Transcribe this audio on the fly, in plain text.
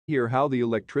Here how the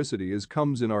electricity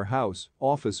comes in our house,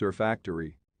 office or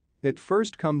factory. It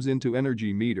first comes into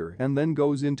energy meter and then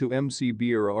goes into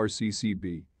MCB or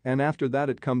RCCB, and after that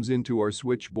it comes into our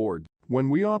switchboard. When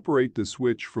we operate the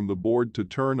switch from the board to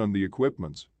turn on the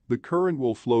equipments, the current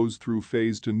will flows through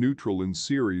phase to neutral in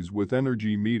series with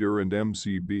energy meter and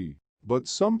MCB. But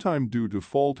sometime due to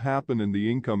fault happen in the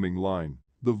incoming line,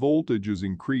 the voltage is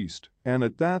increased, and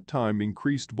at that time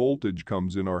increased voltage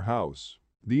comes in our house.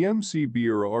 The MCB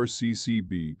or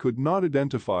RCCB could not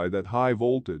identify that high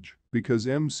voltage because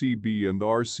MCB and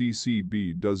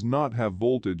RCCB does not have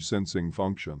voltage sensing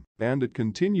function, and it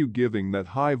continue giving that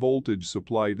high voltage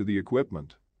supply to the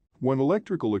equipment. When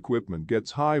electrical equipment gets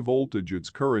high voltage,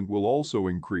 its current will also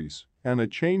increase, and a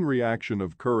chain reaction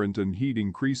of current and heat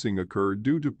increasing occur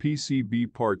due to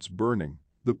PCB parts burning.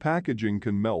 The packaging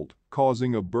can melt,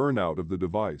 causing a burnout of the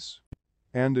device.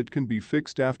 And it can be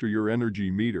fixed after your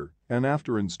energy meter, and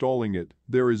after installing it,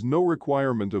 there is no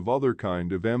requirement of other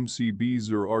kind of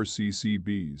MCBs or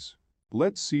RCCBs.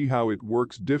 Let's see how it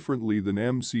works differently than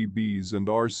MCBs and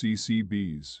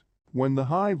RCCBs. When the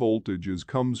high voltages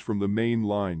comes from the main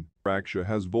line, RCBO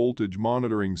has voltage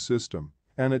monitoring system,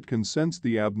 and it can sense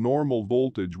the abnormal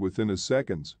voltage within a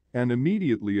seconds, and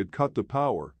immediately it cut the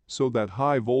power so that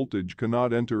high voltage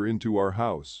cannot enter into our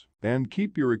house, and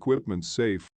keep your equipment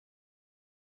safe.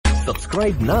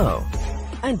 Subscribe now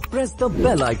and press the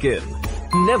bell icon.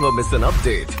 Never miss an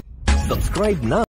update. Subscribe now.